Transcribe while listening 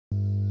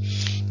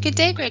Good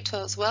day, grade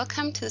 12s.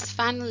 Welcome to this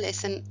final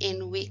lesson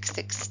in week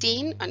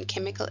 16 on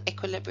chemical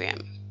equilibrium.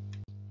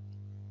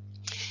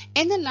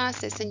 In the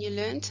last lesson, you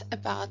learned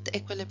about the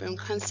equilibrium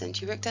constant.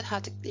 You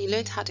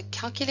learned how to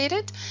calculate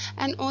it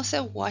and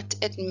also what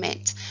it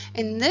meant.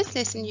 In this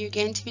lesson, you're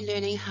going to be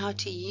learning how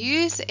to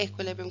use the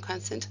equilibrium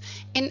constant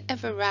in a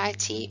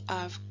variety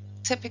of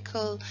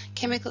typical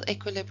chemical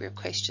equilibrium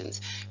questions.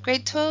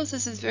 Grade 12s,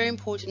 this is very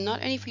important,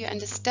 not only for your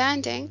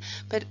understanding,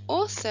 but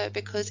also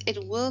because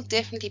it will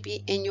definitely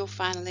be in your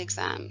final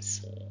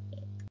exams.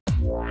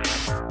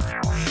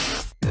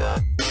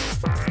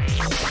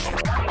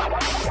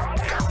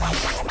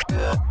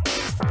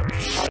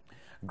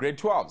 Grade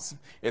 12s,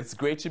 it's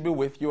great to be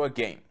with you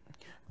again.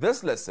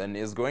 This lesson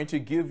is going to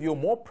give you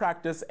more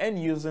practice in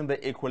using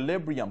the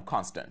equilibrium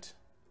constant.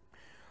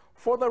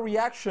 For the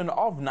reaction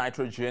of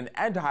nitrogen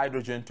and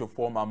hydrogen to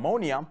form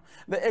ammonia,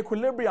 the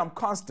equilibrium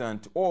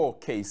constant, or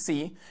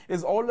Kc,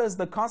 is always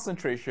the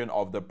concentration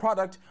of the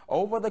product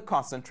over the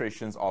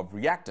concentrations of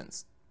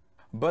reactants.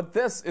 But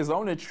this is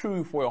only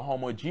true for a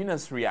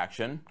homogeneous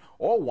reaction,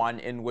 or one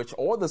in which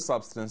all the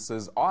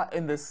substances are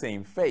in the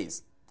same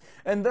phase.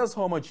 In this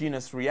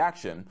homogeneous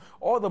reaction,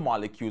 all the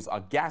molecules are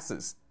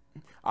gases.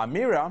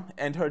 Amira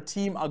and her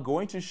team are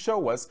going to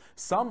show us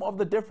some of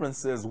the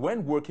differences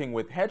when working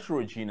with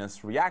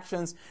heterogeneous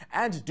reactions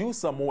and do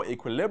some more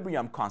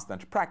equilibrium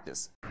constant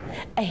practice.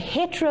 A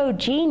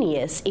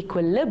heterogeneous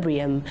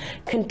equilibrium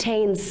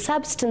contains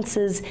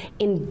substances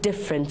in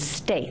different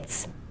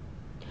states.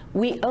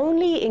 We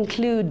only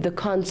include the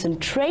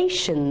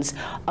concentrations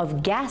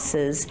of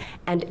gases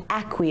and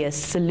aqueous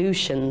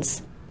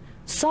solutions.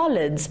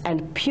 Solids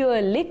and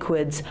pure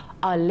liquids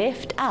are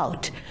left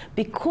out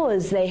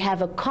because they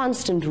have a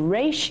constant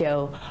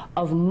ratio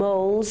of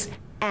moles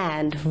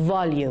and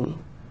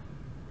volume.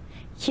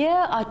 Here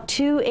are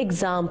two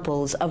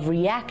examples of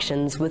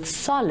reactions with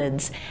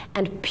solids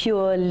and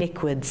pure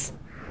liquids.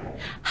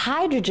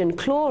 Hydrogen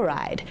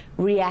chloride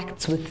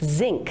reacts with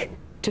zinc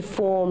to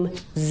form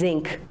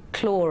zinc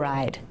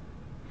chloride.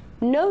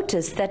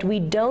 Notice that we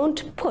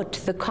don't put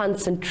the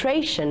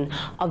concentration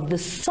of the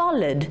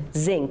solid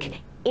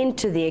zinc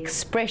into the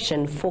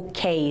expression for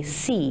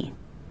Kc.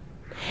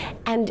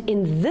 And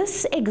in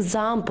this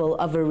example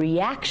of a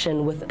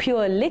reaction with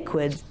pure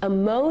liquids,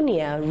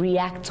 ammonia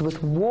reacts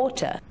with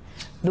water.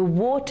 The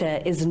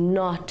water is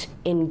not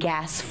in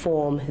gas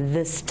form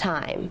this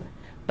time,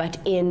 but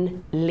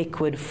in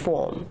liquid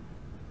form.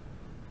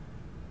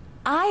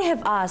 I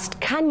have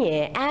asked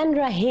Kanye and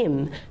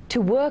Rahim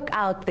to work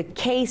out the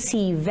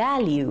Kc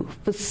value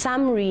for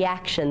some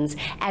reactions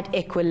at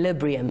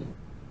equilibrium.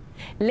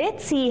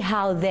 Let's see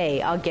how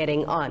they are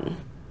getting on.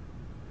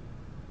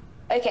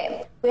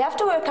 Okay, we have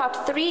to work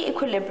out 3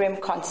 equilibrium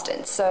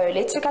constants. So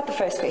let's look at the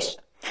first question.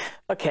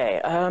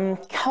 Okay,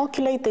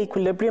 calculate the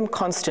equilibrium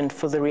constant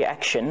for the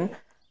reaction.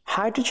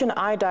 Hydrogen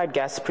iodide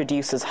gas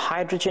produces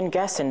hydrogen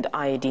gas and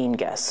iodine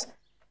gas.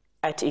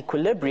 At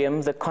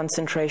equilibrium, the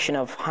concentration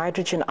of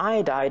hydrogen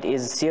iodide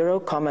is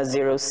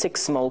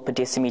 0,06 mole per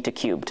decimeter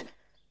cubed.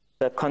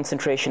 The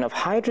concentration of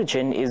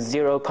hydrogen is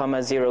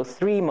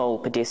 0,03 mole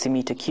per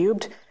decimeter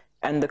cubed,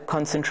 and the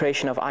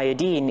concentration of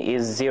iodine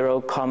is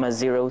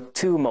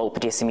 0,02 mole per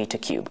decimeter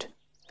cubed.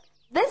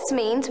 This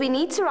means we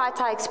need to write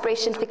our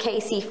expression for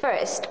Kc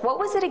first. What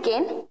was it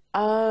again?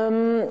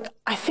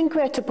 I think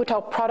we had to put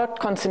our product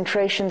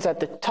concentrations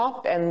at the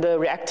top and the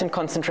reactant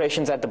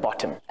concentrations at the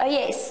bottom. Oh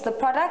yes, the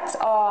products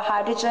are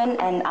hydrogen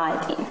and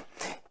iodine.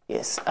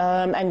 Yes,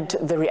 and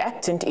the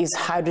reactant is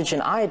hydrogen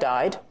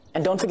iodide,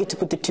 and don't forget to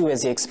put the 2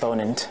 as the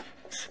exponent.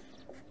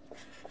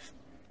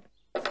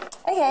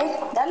 Okay,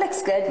 that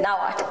looks good. Now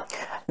what?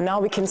 Now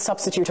we can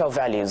substitute our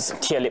values.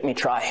 Here, let me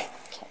try.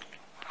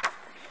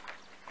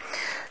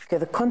 Okay,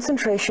 the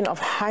concentration of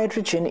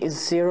hydrogen is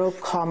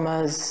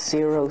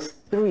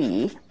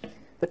 0,03.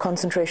 The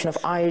concentration of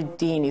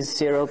iodine is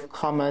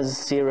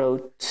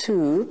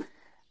 0,02.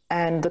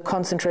 And the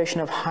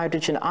concentration of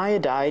hydrogen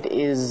iodide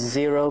is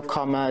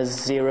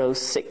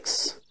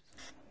 0,06.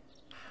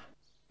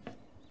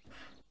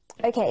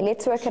 Okay,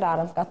 let's work it out.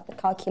 I've got the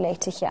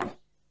calculator here.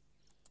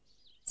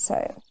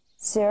 So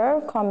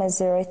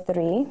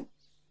 0,03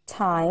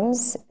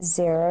 times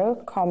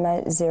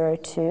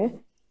 0,02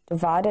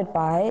 divided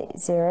by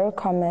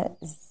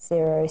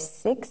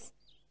 0,06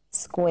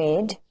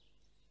 squared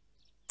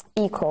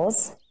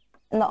equals,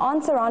 and the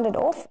answer rounded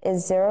off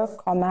is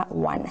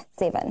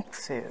 0,17.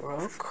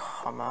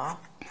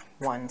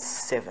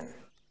 0,17.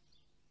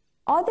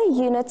 Are there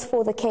units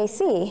for the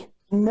Kc?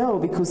 No,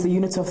 because the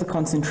units of the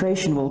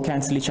concentration will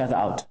cancel each other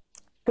out.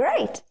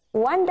 Great.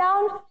 1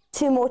 down,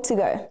 2 more to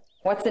go.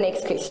 What's the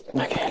next question?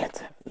 Okay,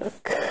 let's have a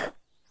look.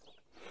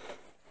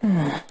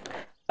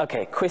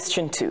 Okay,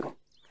 question 2.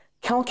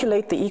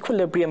 Calculate the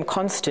equilibrium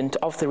constant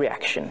of the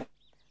reaction.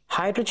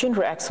 Hydrogen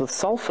reacts with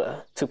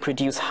sulfur to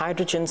produce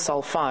hydrogen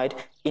sulfide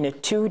in a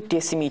 2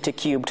 decimeter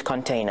cubed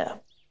container.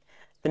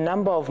 The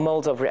number of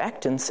moles of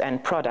reactants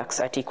and products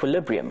at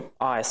equilibrium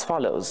are as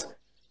follows: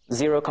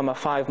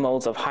 0,5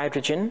 moles of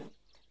hydrogen,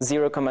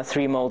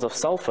 0,3 moles of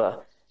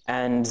sulfur,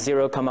 and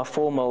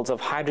 0,4 moles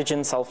of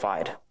hydrogen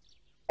sulfide.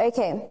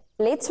 Okay,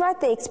 let's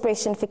write the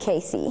expression for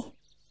Casey.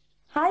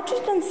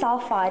 Hydrogen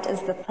sulfide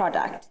is the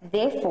product,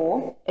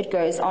 therefore it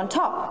goes on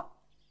top.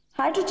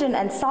 Hydrogen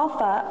and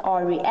sulfur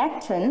are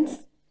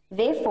reactants,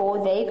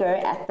 therefore they go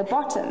at the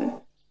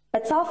bottom.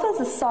 But sulfur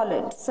is a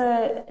solid,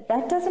 so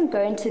that doesn't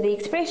go into the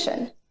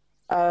expression.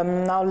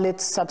 Now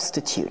let's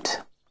substitute.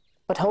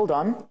 But hold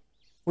on,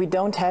 we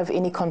don't have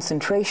any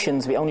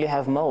concentrations, we only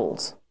have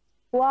moles.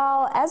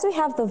 Well, as we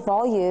have the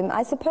volume,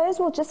 I suppose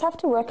we'll just have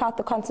to work out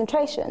the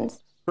concentrations.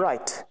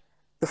 Right.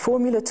 The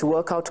formula to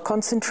work out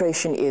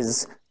concentration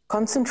is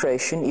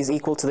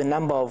equal to the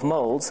number of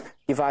moles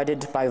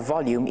divided by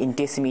volume in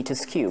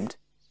decimeters cubed.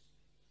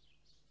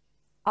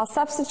 I'll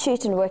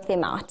substitute and work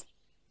them out.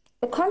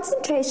 The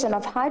concentration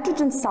of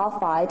hydrogen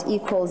sulfide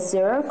equals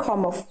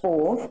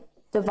 0,4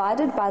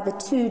 divided by the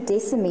 2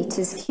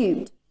 decimeters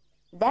cubed.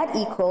 That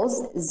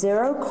equals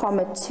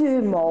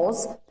 0,2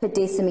 moles per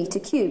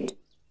decimeter cubed.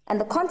 And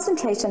the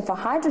concentration for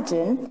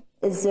hydrogen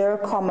is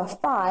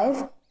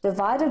 0,5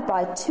 divided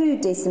by 2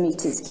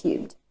 decimeters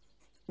cubed.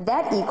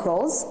 That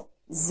equals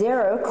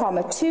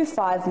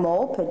 0,25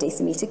 mole per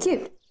decimeter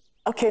cubed.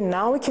 Okay,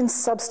 now we can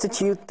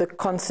substitute the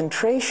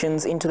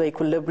concentrations into the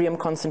equilibrium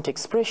constant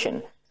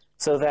expression.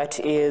 So that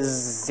is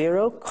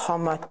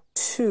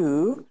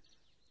 0,2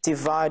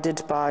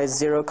 divided by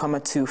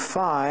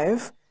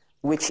 0,25,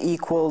 which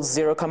equals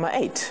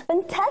 0,8.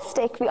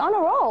 Fantastic, we're on a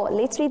roll.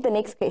 Let's read the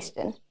next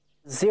question.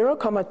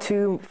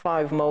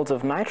 0,25 moles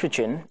of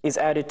nitrogen is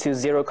added to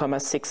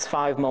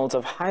 0,65 moles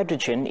of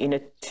hydrogen in a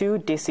 2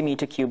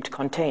 decimeter cubed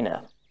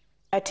container.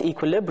 At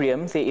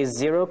equilibrium, there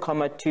is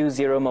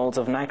 0,20 moles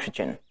of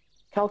nitrogen.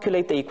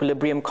 Calculate the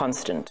equilibrium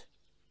constant.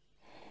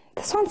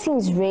 This one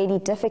seems really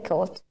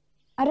difficult.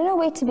 I don't know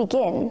where to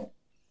begin.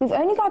 We've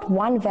only got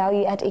one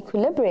value at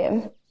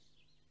equilibrium.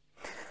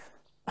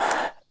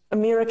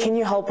 Amira, can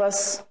you help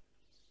us?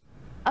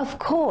 Of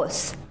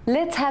course.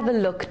 Let's have a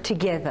look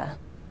together.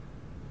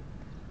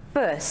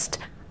 First,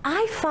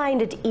 I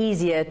find it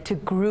easier to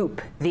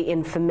group the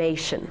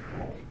information.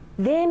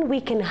 Then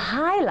we can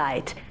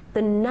highlight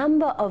the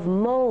number of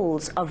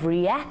moles of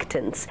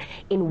reactants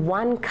in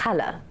one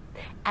color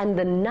and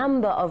the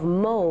number of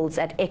moles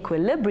at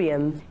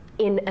equilibrium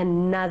in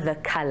another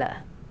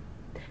color.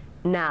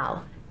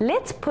 Now,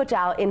 let's put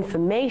our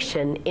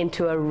information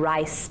into a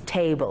Rice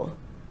table.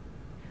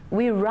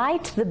 We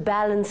write the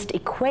balanced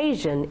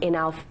equation in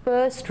our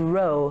first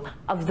row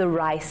of the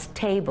Rice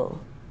table.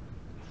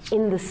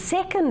 In the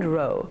second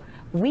row,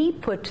 we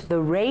put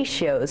the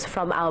ratios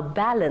from our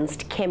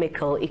balanced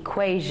chemical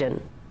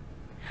equation.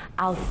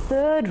 Our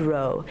third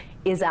row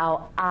is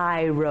our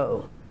I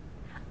row.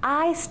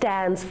 I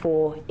stands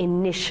for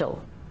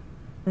initial.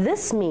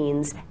 This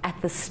means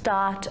at the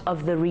start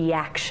of the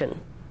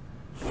reaction.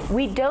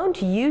 We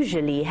don't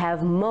usually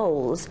have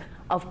moles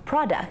of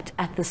product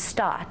at the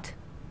start.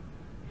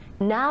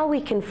 Now we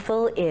can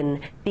fill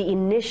in the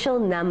initial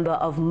number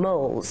of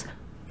moles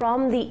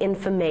from the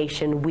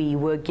information we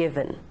were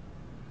given.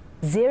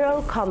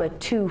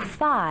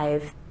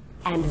 0,25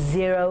 and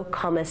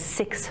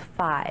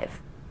 0,65.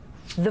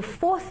 The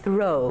fourth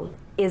row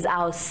is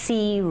our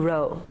C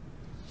row.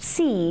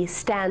 C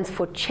stands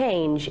for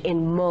change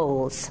in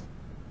moles.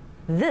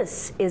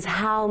 This is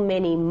how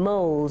many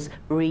moles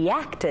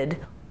reacted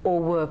or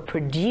were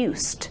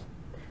produced.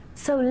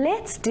 So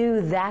let's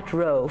do that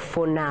row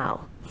for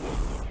now.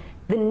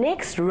 The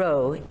next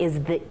row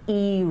is the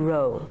E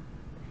row.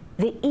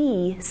 The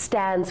E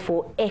stands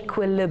for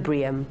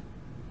equilibrium.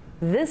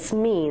 This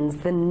means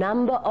the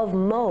number of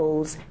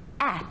moles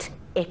at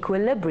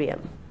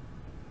equilibrium.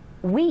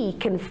 We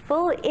can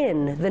fill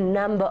in the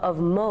number of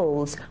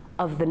moles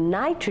of the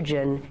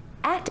nitrogen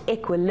at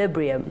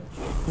equilibrium,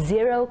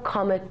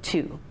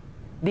 0,2,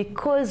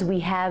 because we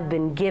have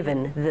been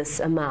given this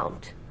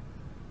amount.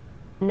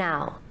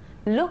 Now,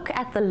 look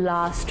at the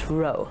last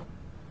row.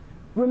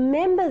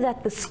 Remember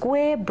that the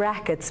square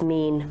brackets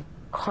mean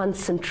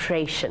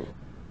concentration.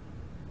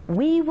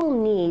 We will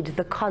need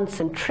the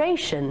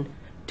concentration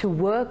to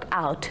work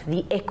out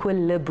the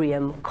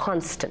equilibrium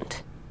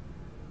constant.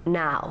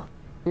 Now,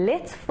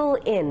 let's fill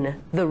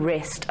in the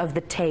rest of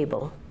the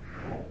table.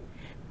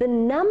 The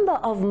number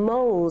of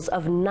moles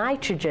of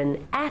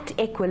nitrogen at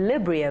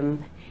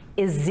equilibrium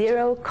is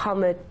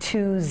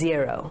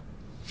 0,20.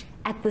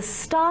 At the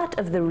start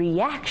of the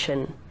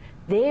reaction,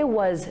 there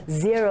was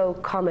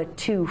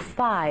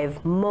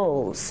 0,25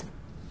 moles.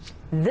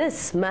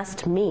 This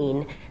must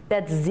mean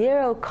that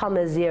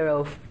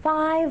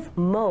 0,05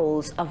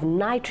 moles of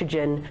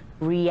nitrogen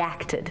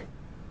reacted.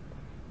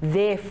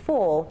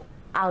 Therefore,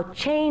 our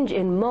change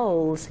in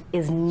moles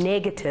is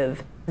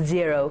negative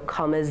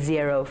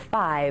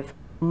 0,05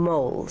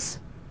 moles.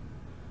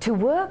 To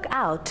work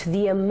out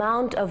the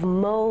amount of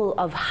mole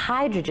of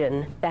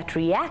hydrogen that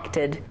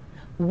reacted,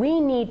 we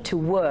need to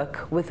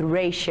work with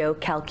ratio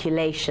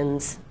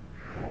calculations.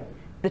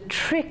 The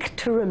trick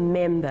to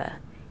remember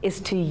is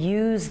to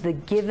use the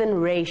given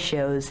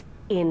ratios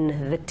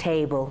in the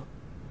table.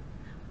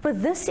 For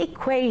this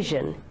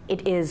equation,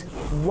 it is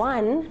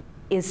 1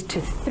 is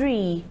to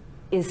 3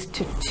 is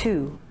to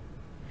 2.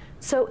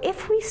 So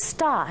if we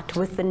start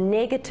with the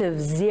negative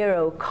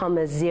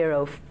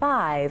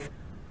 0,05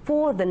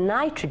 for the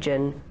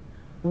nitrogen,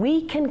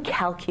 we can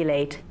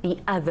calculate the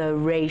other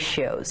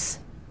ratios.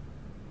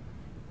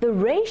 The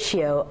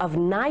ratio of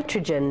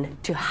nitrogen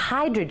to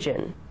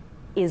hydrogen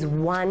is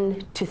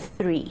 1 to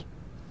 3.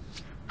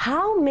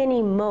 How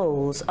many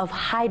moles of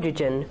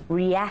hydrogen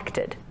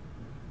reacted?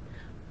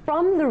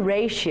 From the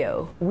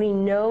ratio, we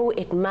know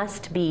it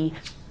must be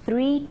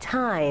 3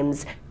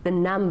 times the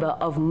number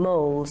of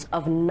moles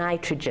of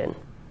nitrogen.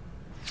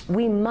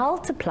 We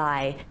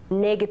multiply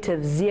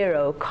negative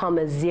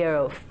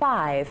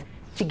 0,05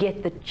 to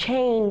get the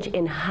change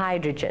in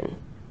hydrogen,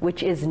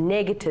 which is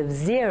negative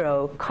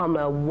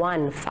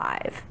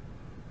 0,15.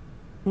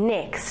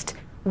 Next,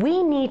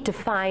 we need to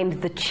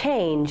find the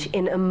change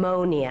in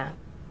ammonia.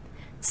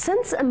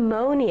 Since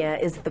ammonia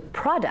is the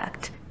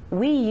product,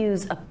 we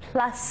use a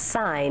plus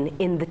sign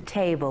in the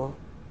table.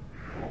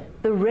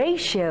 The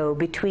ratio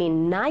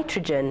between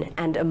nitrogen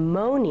and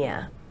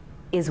ammonia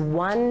is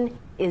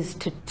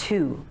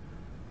 1:2.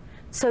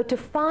 So to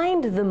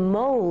find the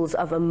moles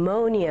of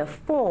ammonia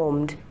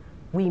formed,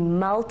 we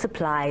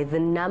multiply the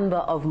number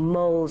of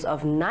moles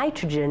of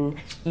nitrogen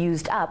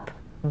used up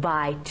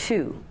by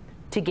 2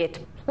 to get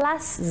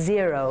plus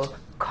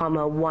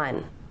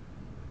 0,1.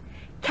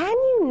 Can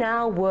you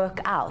now work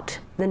out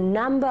the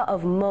number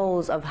of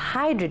moles of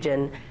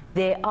hydrogen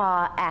there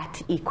are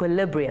at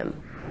equilibrium?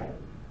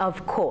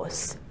 Of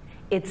course,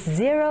 it's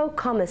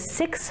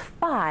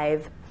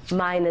 0,65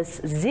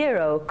 minus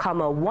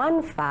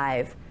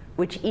 0,15,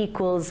 which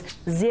equals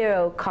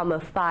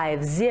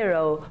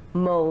 0,50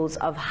 moles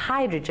of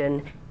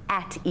hydrogen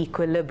at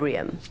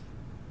equilibrium.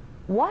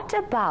 What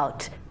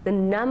about the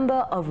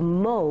number of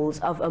moles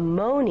of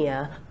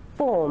ammonia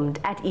formed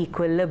at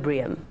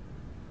equilibrium?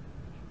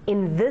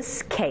 In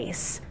this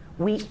case,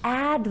 we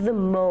add the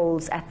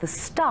moles at the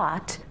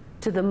start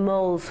to the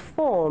moles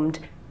formed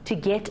to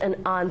get an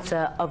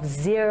answer of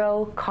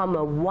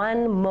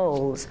 0,1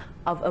 moles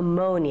of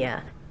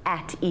ammonia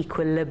at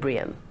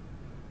equilibrium.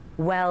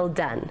 Well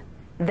done.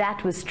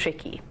 That was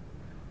tricky.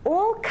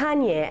 All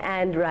Kanye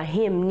and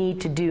Rahim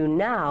need to do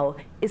now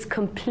is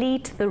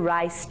complete the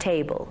rice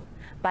table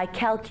by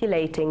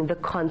calculating the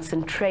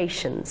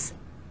concentrations.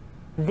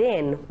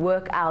 Then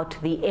work out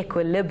the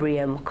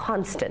equilibrium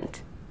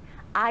constant.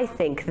 I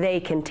think they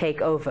can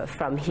take over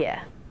from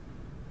here.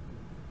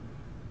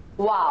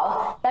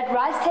 Wow, that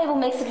rice table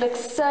makes it look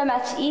so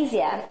much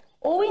easier.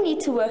 All we need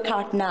to work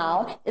out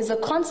now is the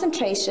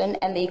concentration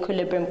and the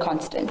equilibrium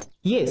constant.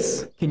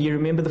 Yes, can you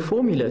remember the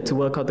formula to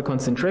work out the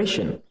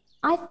concentration?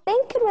 I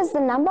think it was the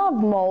number of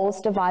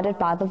moles divided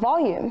by the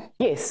volume.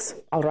 Yes,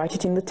 I'll write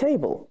it in the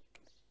table.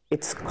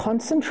 It's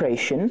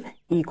concentration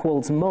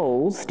equals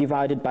moles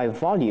divided by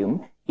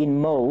volume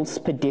in moles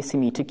per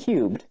decimeter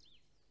cubed.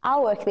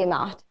 I'll work them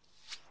out.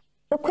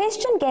 The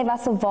question gave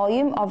us a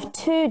volume of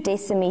 2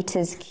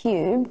 decimeters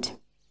cubed.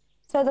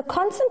 So the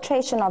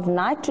concentration of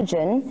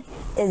nitrogen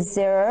is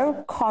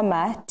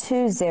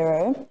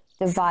 0,20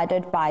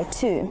 divided by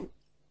 2.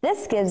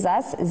 This gives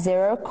us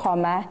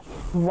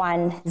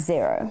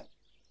 0,10.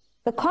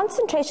 The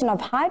concentration of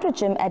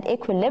hydrogen at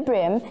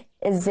equilibrium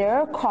is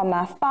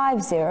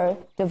 0,50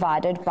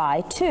 divided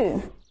by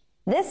 2.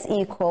 This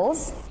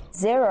equals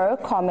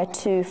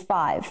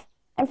 0,25.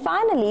 And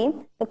finally,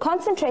 the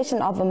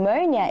concentration of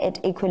ammonia at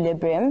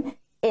equilibrium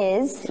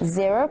is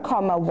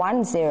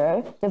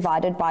 0,10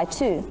 divided by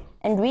 2.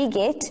 And we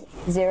get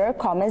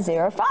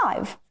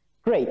 0,05.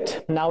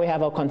 Great. Now we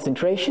have our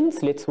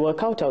concentrations. Let's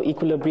work out our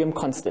equilibrium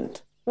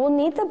constant. We'll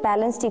need the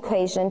balanced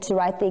equation to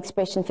write the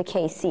expression for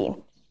Kc.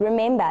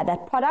 Remember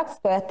that products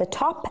go at the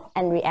top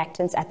and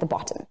reactants at the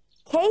bottom.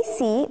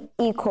 Kc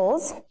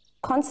equals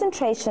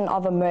concentration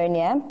of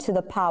ammonia to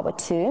the power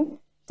 2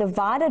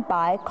 divided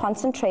by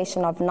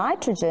concentration of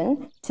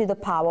nitrogen to the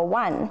power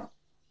 1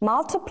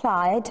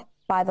 multiplied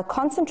by the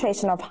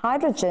concentration of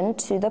hydrogen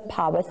to the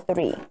power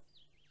 3.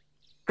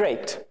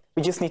 Great.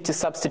 We just need to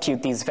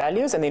substitute these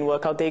values and then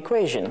work out the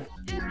equation.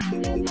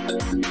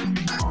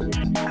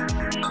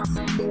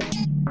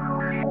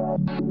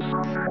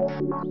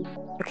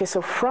 Okay,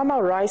 so from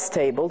our rice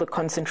table, the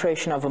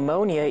concentration of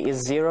ammonia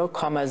is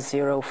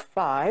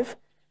 0,05,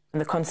 and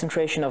the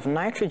concentration of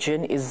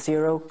nitrogen is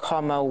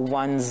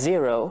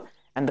 0,10,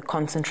 and the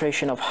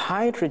concentration of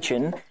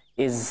hydrogen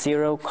is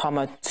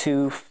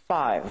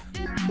 0,25.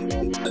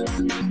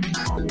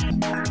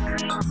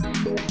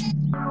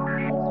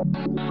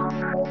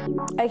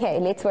 Okay,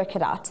 let's work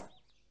it out.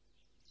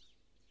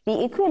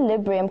 The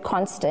equilibrium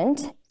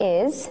constant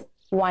is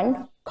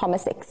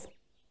 1,6.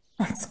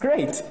 That's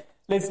great.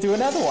 Let's do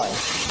another one.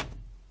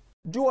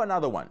 Do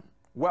another one.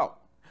 Well,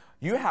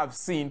 you have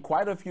seen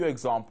quite a few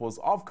examples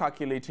of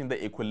calculating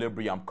the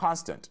equilibrium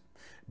constant.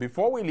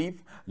 Before we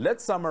leave,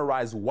 let's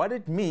summarize what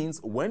it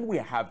means when we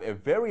have a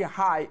very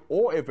high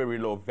or a very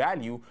low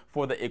value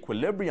for the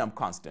equilibrium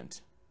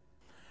constant.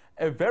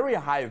 A very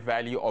high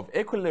value of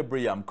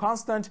equilibrium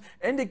constant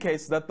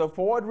indicates that the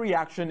forward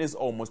reaction is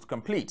almost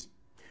complete.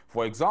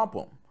 For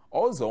example,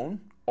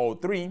 ozone,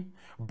 O3,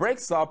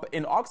 breaks up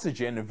in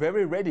oxygen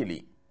very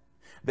readily.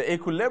 The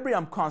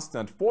equilibrium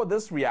constant for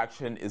this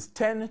reaction is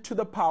 10 to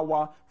the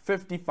power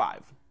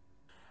 55.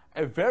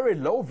 A very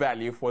low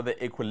value for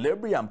the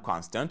equilibrium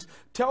constant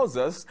tells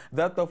us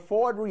that the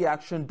forward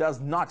reaction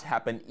does not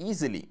happen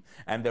easily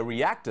and the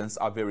reactants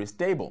are very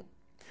stable.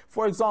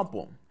 For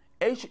example,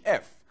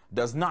 HF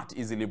does not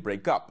easily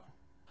break up.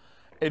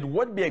 It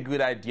would be a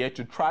good idea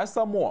to try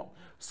some more,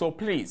 so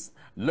please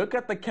look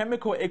at the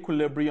chemical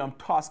equilibrium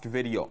task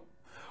video.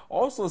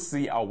 Also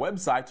see our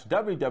website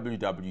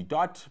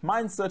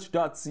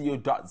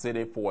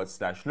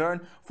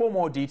www.mindsearch.co.za/learn for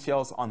more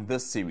details on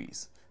this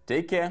series.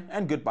 Take care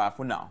and goodbye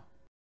for now.